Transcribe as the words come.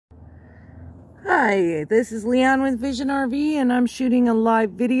Hi, this is Leigh-Anne with Vision RV, and I'm shooting a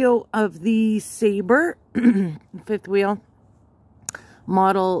live video of the Sabre fifth wheel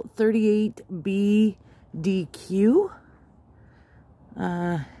model 38BDQ.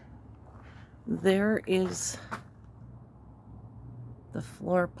 There is the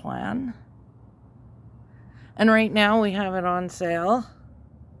floor plan, and right now we have it on sale.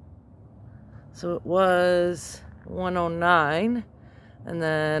 So it was $109. And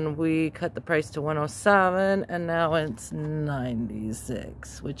then we cut the price to $107, and now it's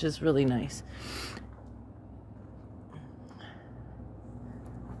 $96, which is really nice.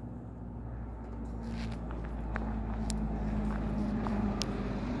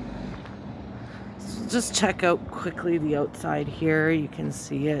 So just check out quickly the outside here. You can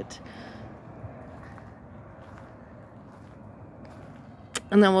see it.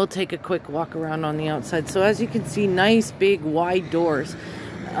 And then we'll take a quick walk around on the outside. So as you can see, nice big wide doors.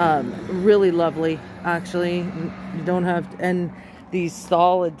 Really lovely, actually. You don't have, and these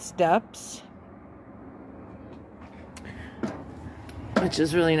solid steps, which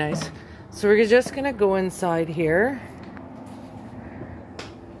is really nice. So we're just gonna go inside here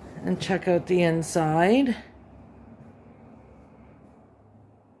and check out the inside.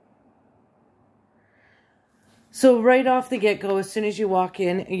 So right off the get-go, as soon as you walk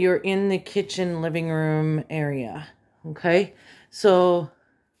in, you're in the kitchen living room area, okay? So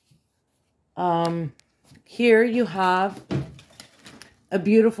here you have a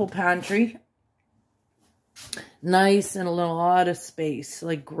beautiful pantry. Nice and a lot of space,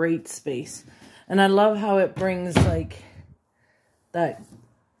 like great space. And I love how it brings like that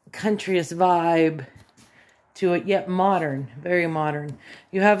countryist vibe to it, yet modern, very modern.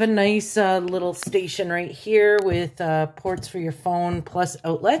 You have a nice little station right here with ports for your phone plus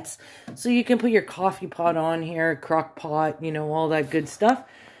outlets. So you can put your coffee pot on here, crock pot, you know, all that good stuff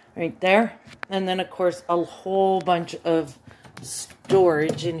right there. And then of course a whole bunch of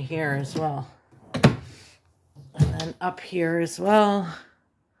storage in here as well. And then up here as well,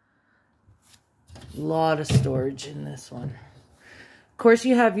 a lot of storage in this one. Of course,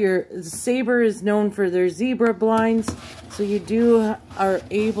 you have your Sabre is known for their zebra blinds, so you are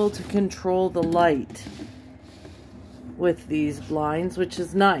able to control the light with these blinds, which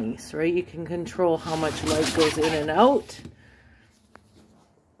is nice, right? You can control how much light goes in and out.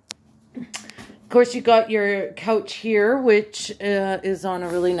 Of course, you got your couch here, which is on a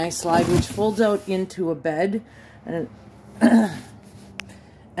really nice slide, which folds out into a bed, and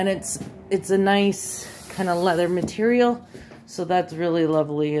it's a nice kind of leather material. So that's really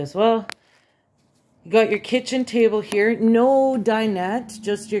lovely as well. You got your kitchen table here. No dinette,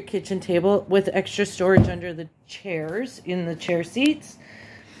 just your kitchen table with extra storage under the chairs, in the chair seats.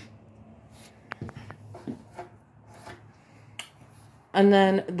 And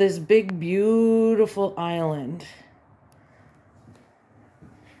then this big, beautiful island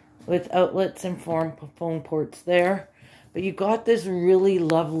with outlets and phone ports there. But you got this really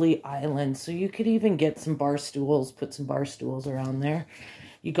lovely island, so you could even get some bar stools, put some bar stools around there.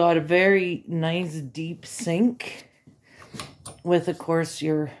 You got a very nice deep sink with, of course,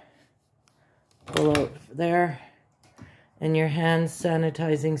 your pull out there and your hand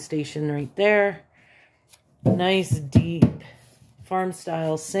sanitizing station right there. Nice deep farm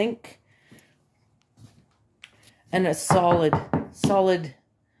style sink and a solid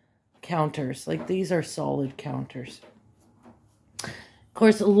counters. Like, these are solid counters. Of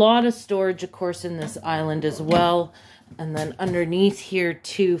course, a lot of storage, of course, in this island as well. And then underneath here,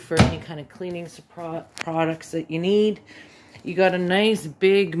 too, for any kind of cleaning products that you need. You got a nice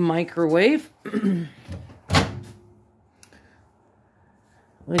big microwave with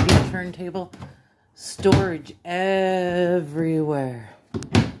your turntable. Storage everywhere.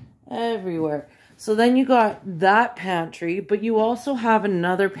 Everywhere. So then you got that pantry, but you also have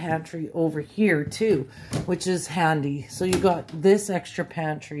another pantry over here too, which is handy. So you got this extra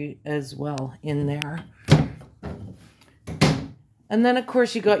pantry as well in there. And then of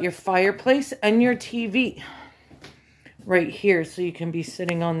course you got your fireplace and your TV right here. So you can be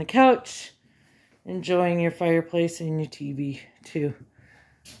sitting on the couch, enjoying your fireplace and your TV too.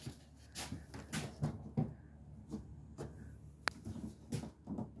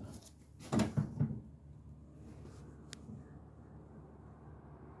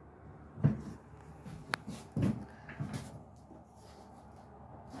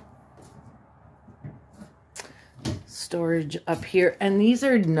 Storage up here, and these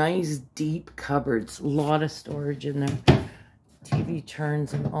are nice deep cupboards. A lot of storage in there. TV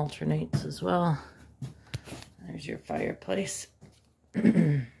turns and alternates as well. There's your fireplace.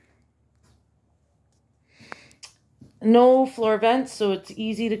 no floor vents, so it's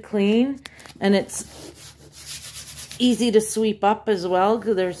easy to clean, and it's easy to sweep up as well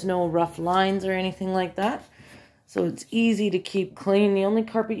because there's no rough lines or anything like that. So it's easy to keep clean. The only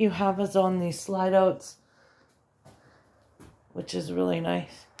carpet you have is on these slide outs, which is really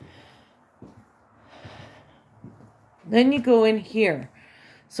nice. Then you go in here.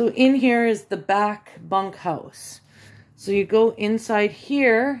 So in here is the back bunkhouse. So you go inside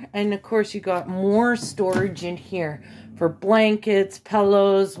here, and of course you got more storage in here for blankets,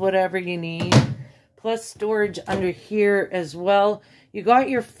 pillows, whatever you need. Plus storage under here as well. You got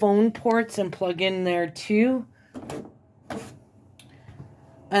your phone ports and plug in there too.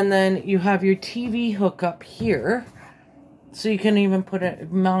 And then you have your TV hookup here. So you can even put a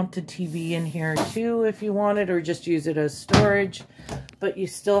mounted TV in here too if you wanted, or just use it as storage. But you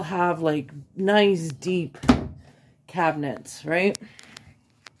still have like nice deep cabinets, right?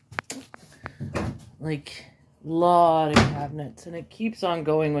 Like a lot of cabinets, and it keeps on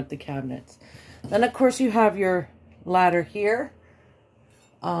going with the cabinets. Then of course you have your ladder here,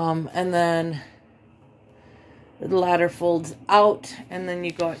 and then the ladder folds out, and then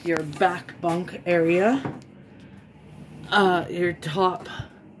you got your back bunk area, your top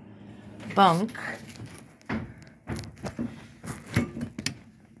bunk.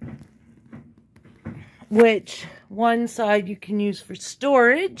 Which one side you can use for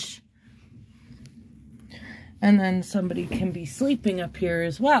storage, and then somebody can be sleeping up here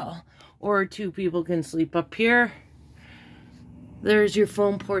as well, or two people can sleep up here. There's your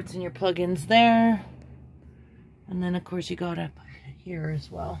phone ports and your plugins there, and then of course you got up here as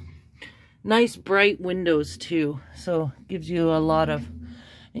well. Nice bright windows too, so gives you a lot of,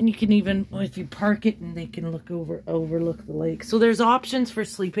 and you can even, if you park it, and they can overlook the lake. So there's options for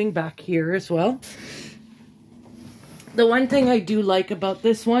sleeping back here as well. The one thing I do like about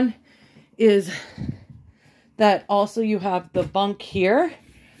this one is that also you have the bunk here,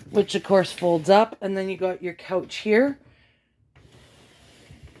 which of course folds up, and then you got your couch here.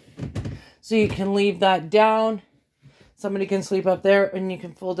 So you can leave that down. Somebody can sleep up there, and you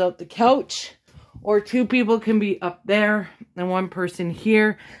can fold out the couch, or two people can be up there and one person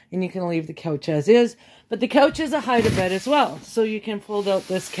here, and you can leave the couch as is. But the couch is a hide-a-bed as well, so you can fold out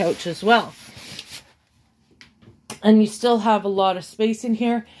this couch as well. And you still have a lot of space in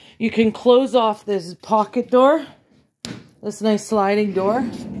here. You can close off this pocket door, this nice sliding door.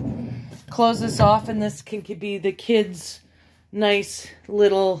 Close this off, and this can be the kids' nice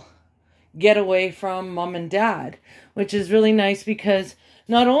little getaway from mom and dad, which is really nice because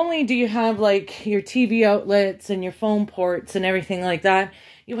not only do you have like your TV outlets and your phone ports and everything like that,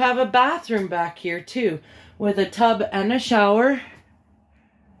 you have a bathroom back here too with a tub and a shower.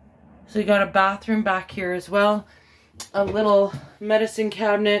 So you got a bathroom back here as well. A little medicine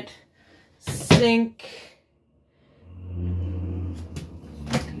cabinet, sink,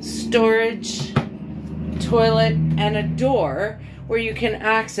 storage, toilet, and a door where you can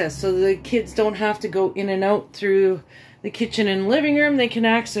access, so the kids don't have to go in and out through the kitchen and living room. They can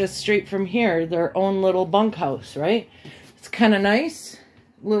access straight from here, their own little bunkhouse, right? It's kind of nice,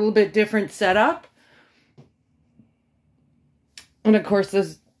 a little bit different setup. And of course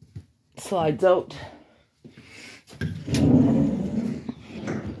this slides out.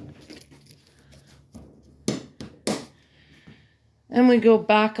 And we go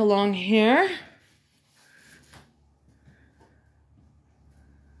back along here.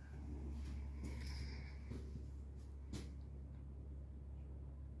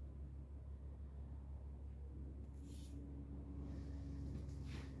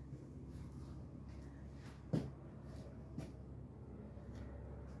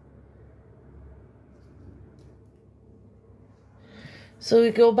 So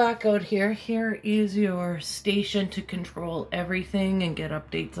we go back out here. Here is your station to control everything and get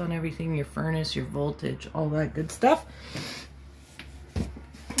updates on everything, your furnace, your voltage, all that good stuff.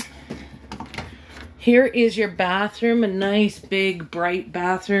 Here is your bathroom, a nice big bright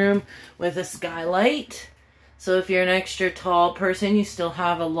bathroom with a skylight. So if you're an extra tall person, you still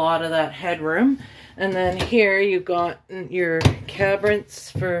have a lot of that headroom. And then here you got your cabinets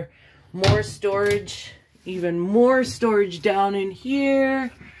for more storage. Even more storage down in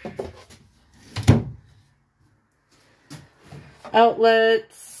here.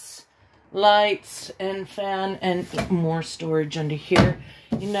 Outlets, lights, and fan, and more storage under here.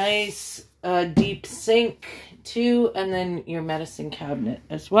 Nice deep sink too, and then your medicine cabinet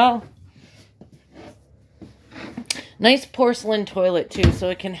as well. Nice porcelain toilet too,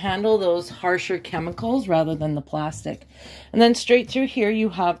 so it can handle those harsher chemicals rather than the plastic. And then straight through here you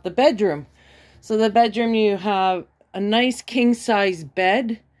have the bedroom. So the bedroom, you have a nice king-size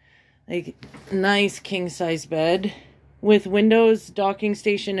bed, like nice king-size bed. with windows, docking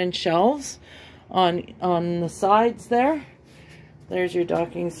station, and shelves on the sides there. There's your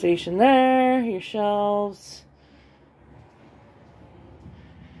docking station there, your shelves.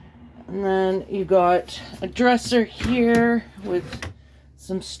 And then you got a dresser here with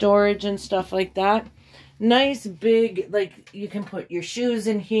some storage and stuff like that. Nice big, like you can put your shoes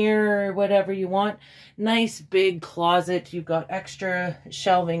in here or whatever you want. Nice big closet. You've got extra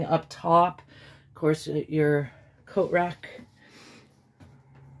shelving up top. Of course, your coat rack.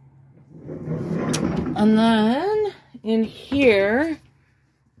 And then in here,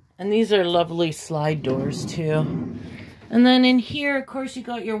 and these are lovely slide doors too. And then in here, of course, you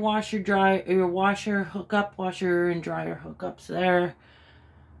got your washer hookup, washer and dryer hookups there.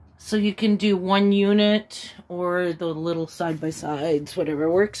 So you can do one unit or the little side-by-sides, whatever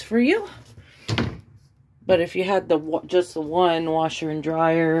works for you. But if you had just the one washer and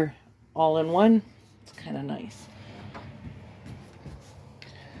dryer all in one, it's kind of nice.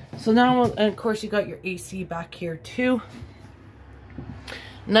 So now, and of course, you got your AC back here too.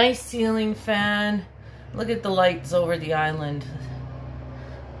 Nice ceiling fan. Look at the lights over the island.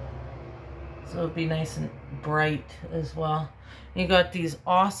 So it'd be nice and bright as well. You got these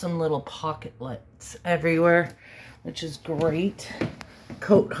awesome little pocket lights everywhere, which is great.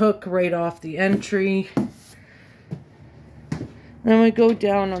 Coat hook right off the entry. Then we go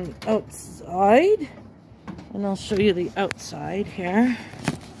down on the outside, and I'll show you the outside here.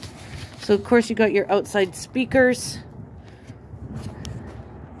 So of course you got your outside speakers.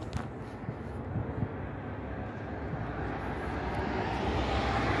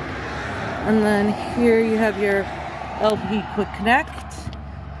 And then here you have your LP Quick Connect,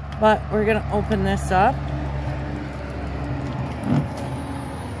 but we're gonna open this up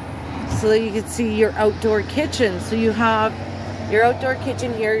so that you can see your outdoor kitchen. So you have your outdoor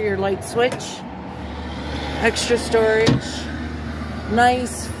kitchen here, your light switch, extra storage,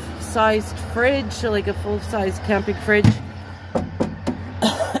 nice sized fridge, so like a full-size camping fridge.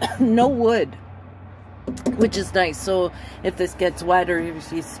 No wood, which is nice. So if this gets wet or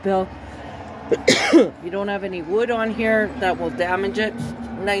if you spill, you don't have any wood on here that will damage it.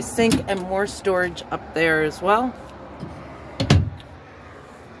 Nice sink and more storage up there as well.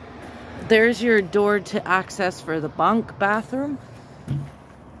 There's your door to access for the bunk bathroom.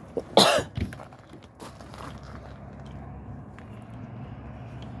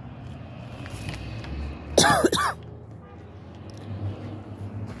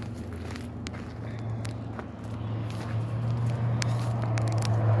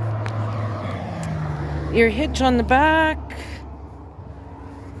 Your hitch on the back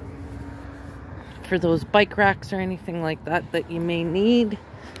for those bike racks or anything like that that you may need.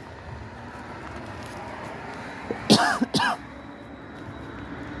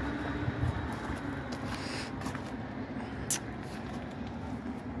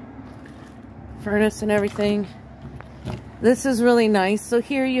 Furnace and everything. This is really nice. So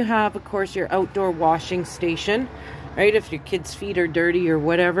here you have, of course, your outdoor washing station, right? If your kids' feet are dirty or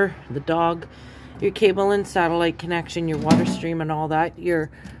whatever, the dog, your cable and satellite connection, your water stream and all that, your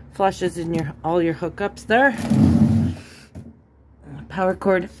flushes and your all your hookups there. Power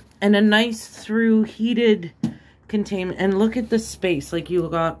cord and a nice through heated containment. And look at the space. Like you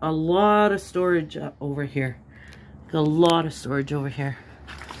got a lot of storage over here. A lot of storage over here.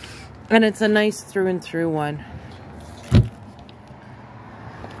 And it's a nice through and through one.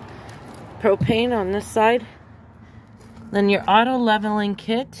 Propane on this side. Then your auto leveling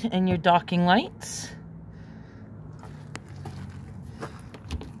kit and your docking lights.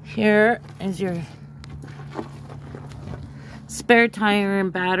 Here is your spare tire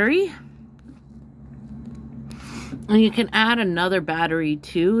and battery. And you can add another battery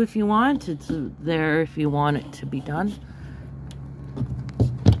too if you want. It's there if you want it to be done.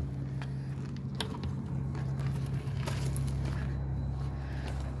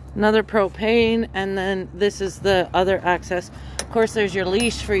 Another propane, and then this is the other access. Of course, there's your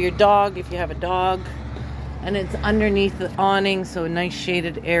leash for your dog if you have a dog, and it's underneath the awning, so a nice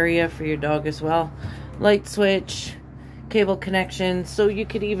shaded area for your dog as well. Light switch, cable connection. So you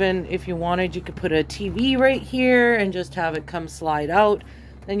could even, if you wanted, you could put a TV right here and just have it come slide out.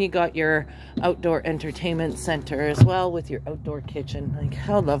 Then you got your outdoor entertainment center as well with your outdoor kitchen. Like,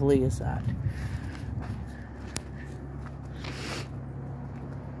 how lovely is that?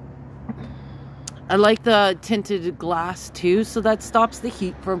 I like the tinted glass too, so that stops the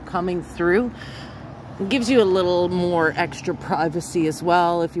heat from coming through. It gives you a little more extra privacy as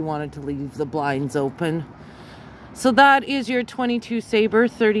well if you wanted to leave the blinds open. So that is your 22 Sabre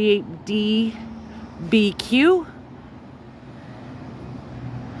 38D BQ.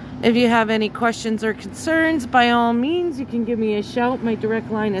 If you have any questions or concerns, by all means, you can give me a shout. My direct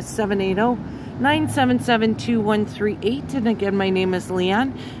line is 780-977-2138. And again, my name is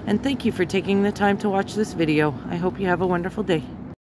Leigh-Anne, and thank you for taking the time to watch this video. I hope you have a wonderful day.